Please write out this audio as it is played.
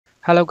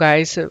Hello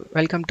guys,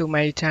 welcome to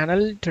my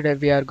channel. Today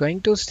we are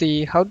going to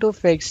see how to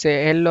fix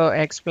a yellow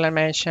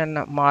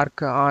exclamation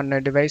mark on a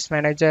device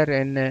manager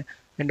in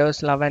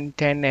Windows 11,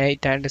 10,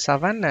 8 and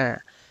 7.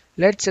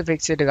 Let's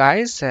fix it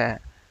guys.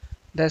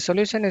 The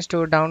solution is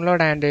to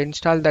download and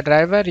install the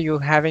driver you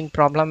having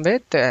problem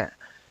with. To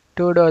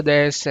do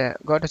this,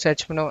 go to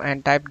search menu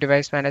and type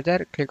device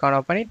manager, click on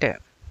open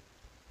it.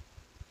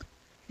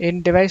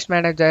 In device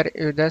manager,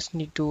 you just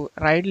need to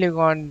right click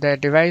on the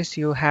device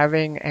you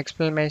having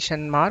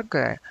exclamation mark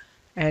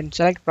and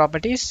select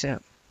properties.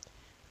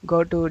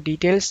 Go to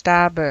details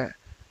tab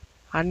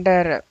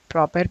under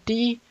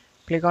property,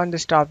 click on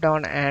this drop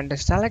down and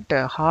select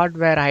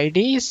hardware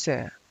IDs,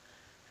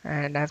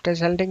 and after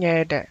selecting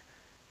it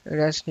you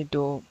just need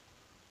to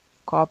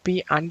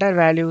copy under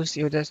values.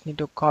 You just need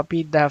to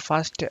copy the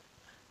first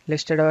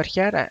listed over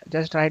here.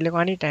 Just right click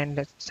on it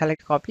and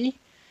select copy.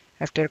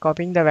 After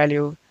copying the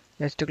value,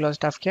 just to close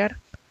stuff here,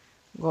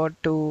 go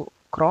to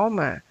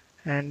Chrome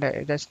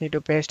and just need to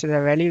paste the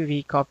value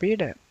we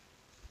copied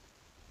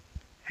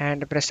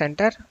and press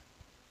enter.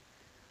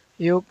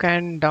 You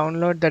can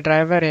download the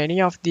driver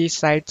any of these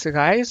sites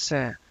guys.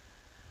 I'm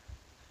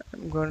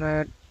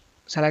gonna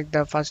select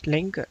the first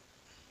link,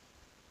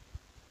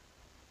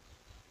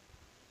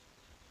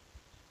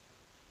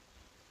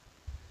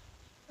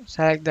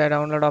 select the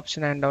download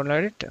option and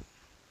download it.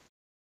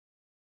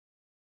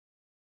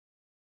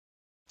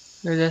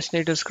 You just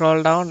need to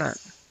scroll down,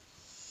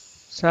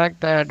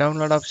 select the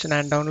download option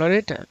and download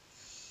it.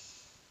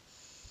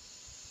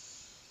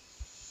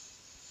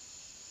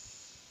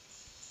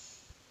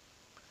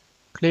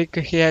 Click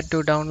here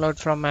to download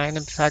from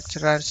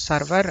manufacturer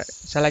server,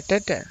 select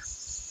it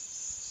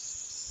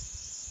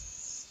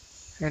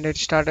and it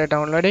started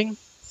downloading.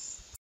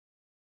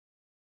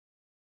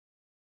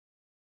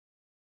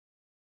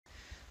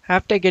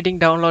 After getting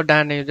download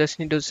done, you just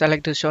need to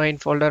select the show in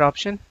folder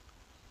option.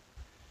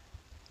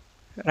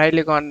 Right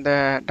click on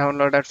the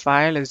downloaded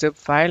file, zip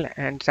file,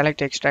 and select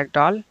extract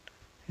all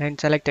and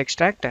select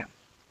extract.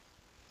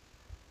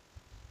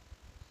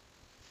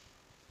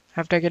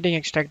 After getting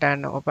extract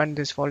and open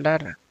this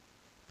folder,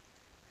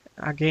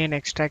 again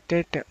extract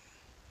it.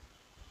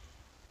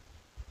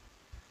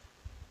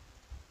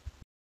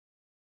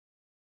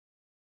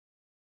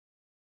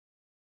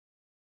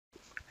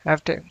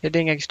 After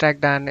getting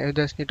extract done, you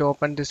just need to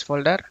open this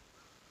folder.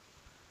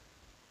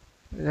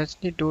 You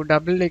just need to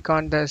double click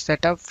on the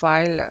setup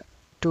file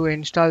to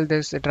install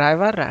this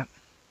driver.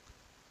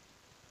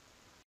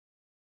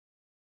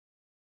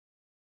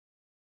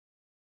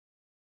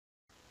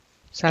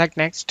 Select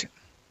next.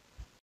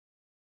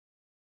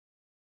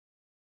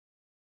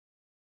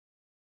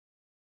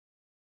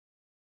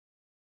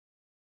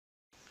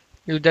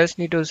 You just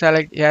need to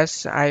select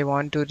yes, I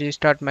want to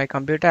restart my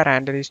computer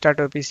and restart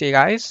your PC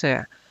guys.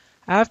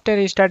 After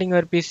restarting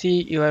your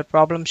PC, your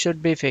problem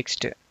should be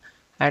fixed.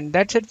 And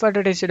that's it for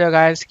today's video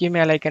guys. Give me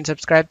a like and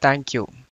subscribe. Thank you.